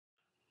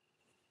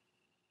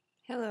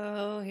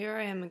Hello, here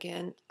I am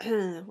again.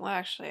 Well,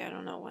 actually, I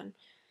don't know when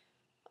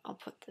I'll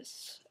put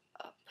this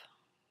up.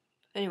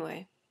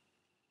 Anyway,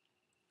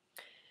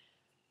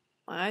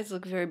 my eyes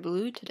look very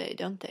blue today,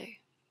 don't they?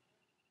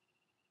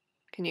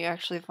 Can you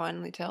actually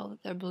finally tell that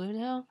they're blue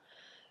now?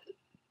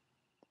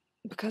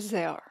 Because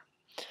they are.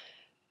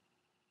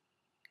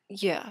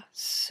 Yeah,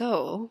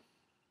 so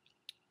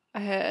I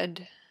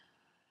had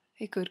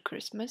a good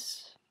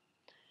Christmas.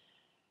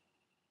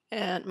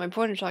 And my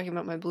point of talking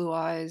about my blue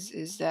eyes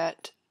is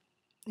that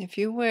if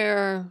you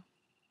wear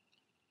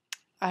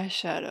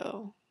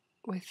eyeshadow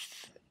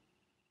with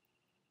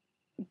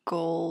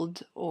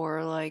gold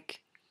or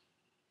like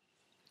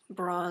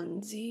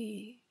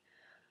bronzy,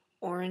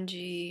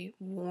 orangey,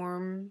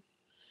 warm,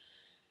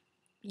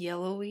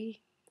 yellowy,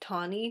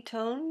 tawny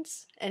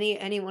tones,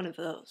 any one of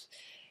those,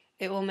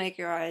 it will make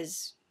your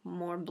eyes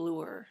more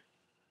bluer.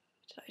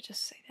 Did I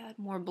just say that?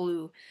 More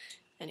blue.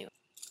 Anyway,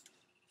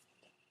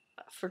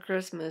 for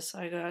Christmas,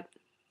 I got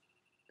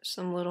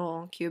some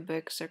little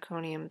cubic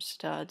zirconium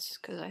studs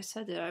because I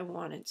said that I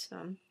wanted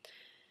some.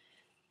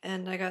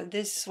 And I got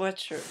this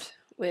sweatshirt,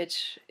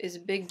 which is a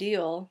big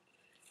deal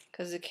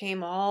because it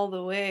came all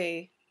the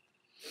way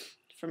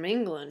from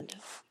England.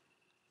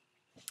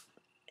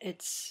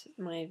 It's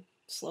my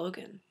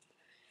slogan.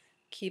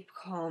 Keep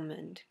calm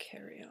and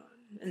carry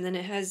on. And then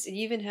it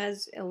even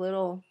has a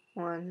little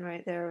one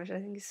right there, which I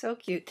think is so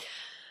cute.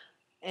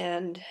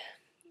 And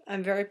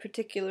I'm very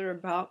particular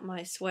about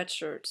my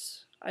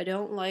sweatshirts. I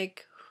don't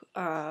like,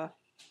 I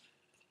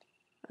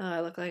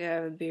look like I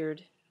have a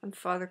beard. I'm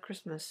Father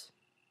Christmas.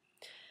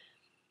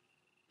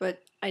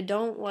 But I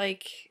don't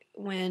like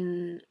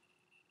when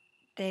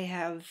they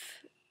have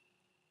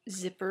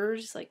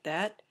zippers like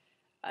that.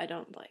 I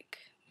don't like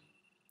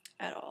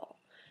at all.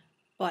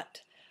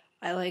 But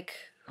I like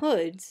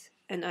hoods,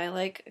 and I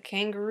like a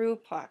kangaroo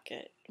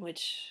pocket,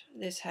 which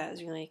this has,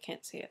 you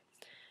can't see it.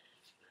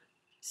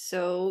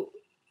 So,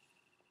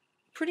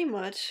 pretty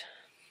much,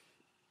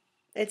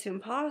 it's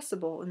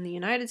impossible in the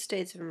United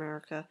States of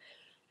America,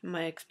 in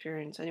my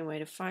experience anyway,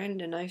 to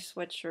find a nice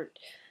sweatshirt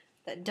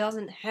that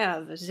doesn't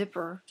have a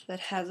zipper that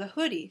has a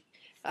hoodie.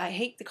 I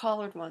hate the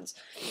collared ones.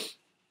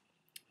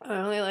 I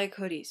only like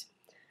hoodies.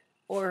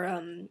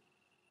 Or,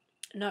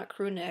 not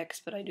crew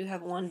necks, but I do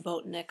have one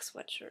boat neck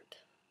sweatshirt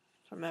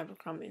from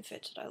Abercrombie &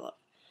 Fitch that I love.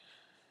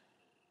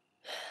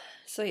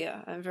 So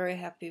yeah, I'm very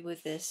happy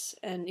with this,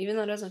 and even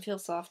though it doesn't feel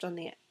soft on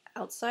the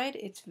outside,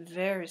 it's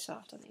very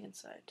soft on the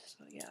inside,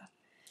 so yeah.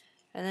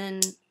 And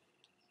then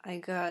I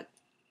got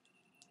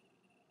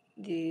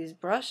these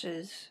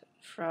brushes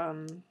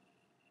from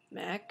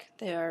MAC.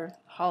 They are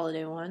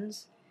holiday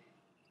ones,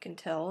 you can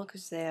tell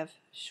because they have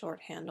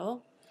short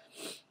handle.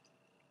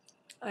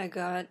 I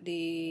got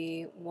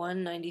the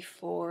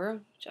 194,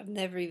 which I've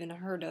never even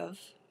heard of,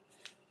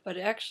 but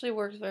it actually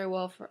works very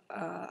well for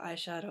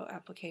eyeshadow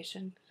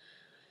application.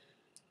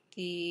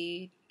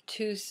 The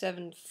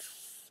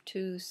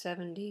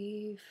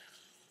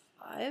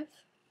 275,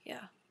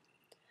 yeah.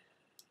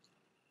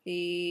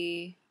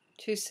 The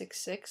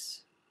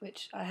 266,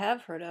 which I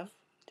have heard of,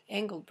 the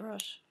angled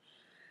brush.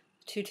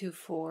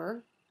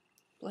 224,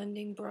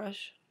 blending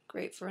brush,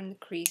 great for in the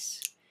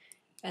crease.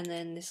 And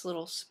then this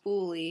little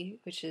spoolie,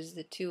 which is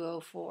the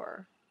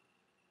 204.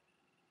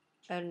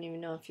 I don't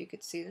even know if you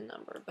could see the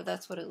number, but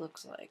that's what it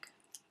looks like.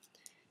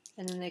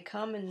 And then they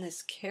come in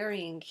this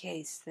carrying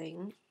case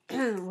thing,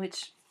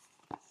 which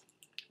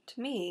to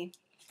me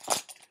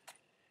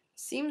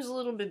seems a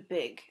little bit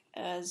big,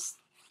 as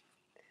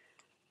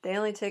they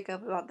only take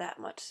up about that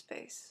much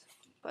space,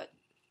 but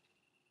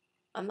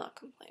I'm not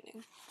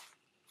complaining.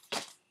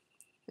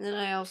 And then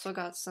I also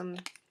got some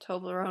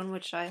Toblerone,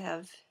 which I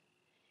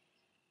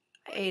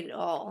ate it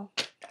all.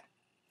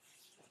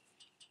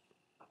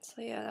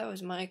 So yeah, that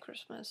was my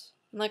Christmas.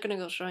 I'm not gonna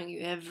go showing you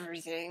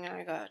everything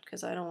I got,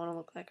 because I don't want to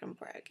look like I'm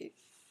bragging.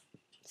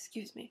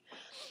 Excuse me.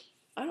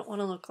 I don't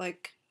want to look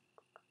like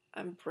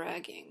I'm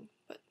bragging,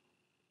 but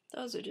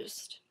those are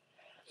just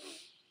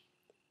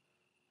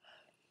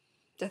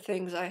the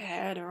things I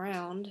had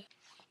around.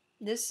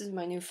 This is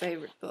my new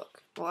favorite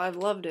book. Well, I've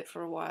loved it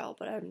for a while,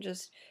 but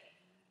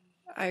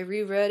I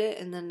reread it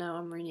and then now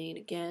I'm reading it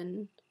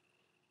again.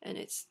 And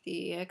it's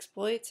The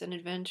Exploits and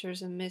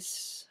Adventures of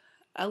Miss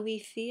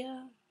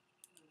Alethea?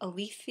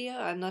 Alethea?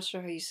 I'm not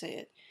sure how you say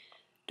it.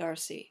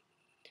 Darcy.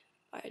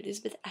 By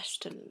Elizabeth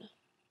Ashton,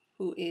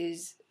 who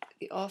is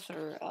the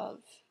author of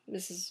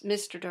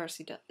Mr.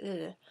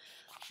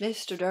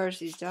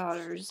 Darcy's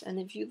Daughters. And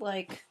if you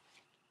like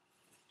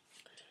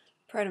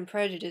Pride and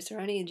Prejudice or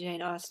any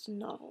Jane Austen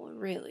novel,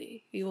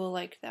 really, you will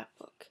like that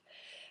book.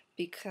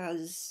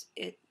 Because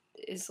it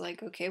is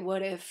like, okay,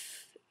 what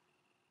if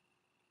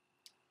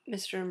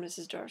Mr. and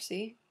Mrs.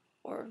 Darcy,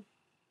 or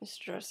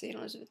Mr. Darcy and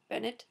Elizabeth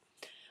Bennet,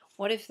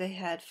 what if they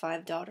had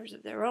 5 daughters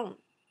of their own?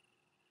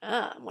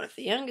 What if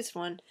the youngest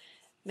one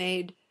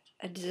made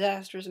a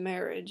disastrous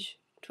marriage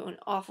to an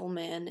awful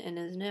man and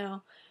is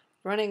now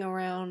running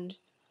around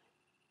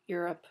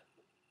Europe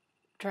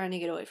trying to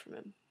get away from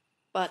him?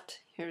 But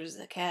here's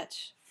the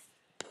catch.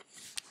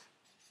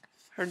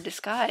 her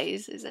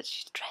disguise is that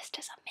she's dressed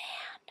as a man.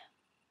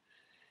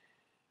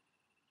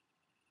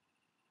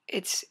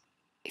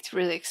 It's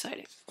really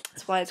exciting.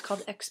 That's why it's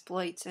called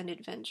Exploits and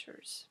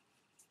Adventures.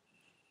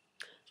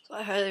 So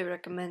I highly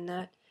recommend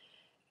that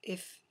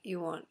if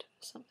you want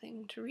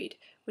something to read,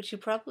 which you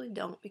probably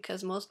don't,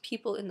 because most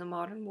people in the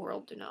modern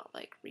world do not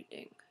like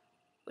reading,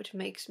 which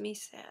makes me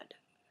sad.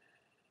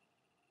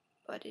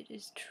 But it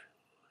is true.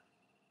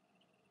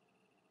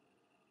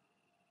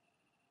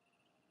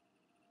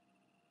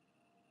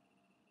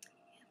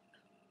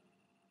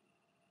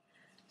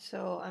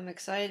 So I'm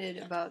excited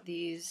about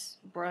these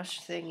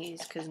brush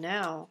thingies because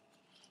now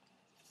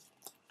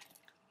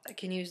I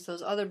can use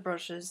those other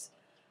brushes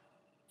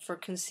for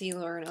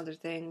concealer and other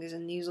things,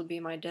 and these will be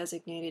my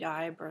designated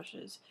eye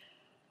brushes.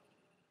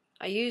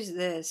 I used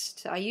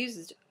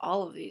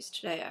all of these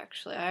today,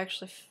 actually. I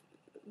actually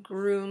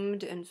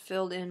groomed and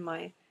filled in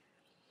my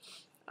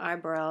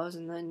eyebrows,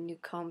 and then you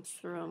comb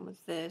through them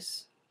with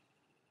this.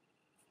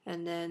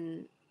 And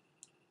then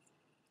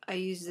I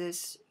use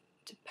this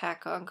to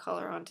pack on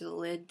color onto the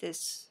lid,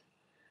 this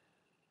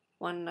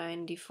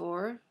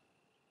 194.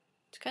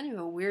 It's kind of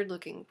a weird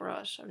looking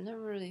brush. I've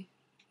never really...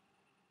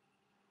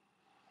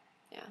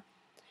 Yeah.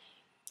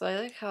 So I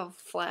like how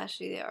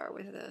flashy they are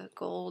with the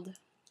gold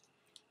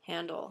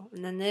handle.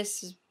 And then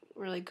this is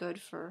really good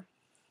for,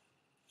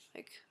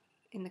 like,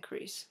 in the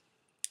crease.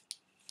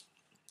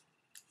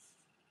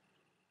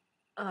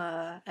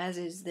 As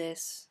is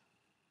this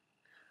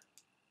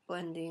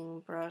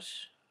blending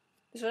brush.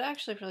 This would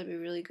actually probably be a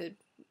really good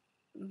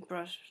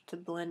brush to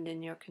blend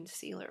in your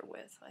concealer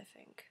with, I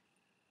think.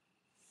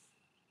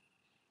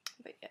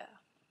 But yeah.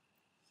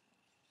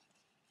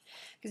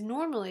 Because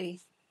normally,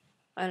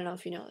 I don't know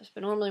if you know this,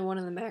 but normally one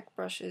of the MAC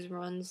brushes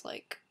runs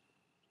like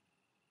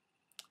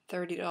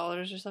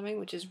 $30 or something,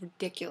 which is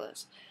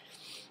ridiculous.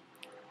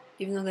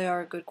 Even though they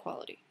are good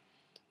quality.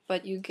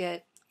 But you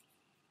get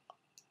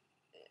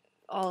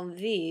all of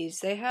these.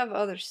 They have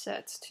other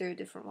sets too,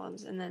 different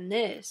ones. And then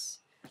this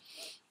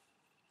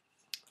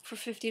for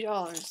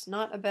 $50.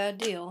 Not a bad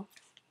deal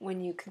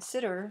when you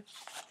consider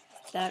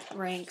that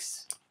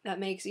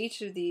makes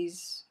each of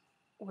these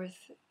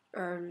worth,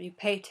 or you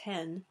pay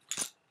 10,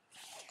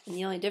 and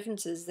the only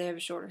difference is they have a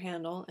shorter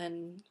handle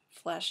and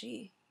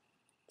flashy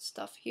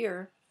stuff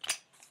here,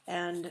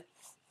 and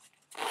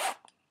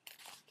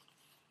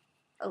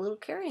a little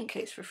carrying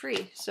case for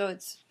free. So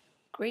it's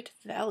great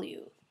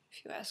value,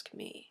 if you ask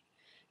me,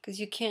 because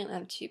you can't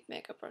have cheap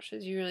makeup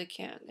brushes. You really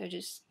can't. They're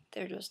just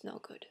no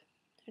good.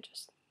 They're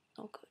just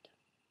no good.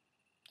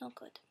 No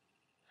good.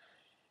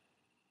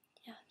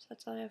 Yeah, so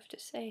that's all I have to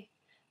say.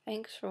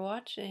 Thanks for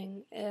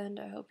watching, and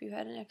I hope you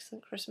had an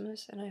excellent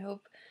Christmas, and I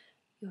hope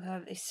you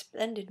have a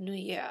splendid New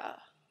Year,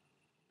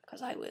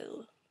 because I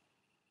will.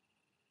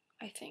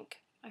 I think.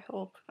 I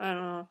hope. I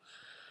don't know.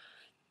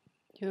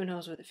 Who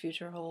knows what the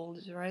future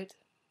holds, right?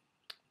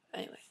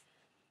 Anyway,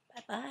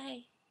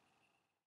 bye-bye.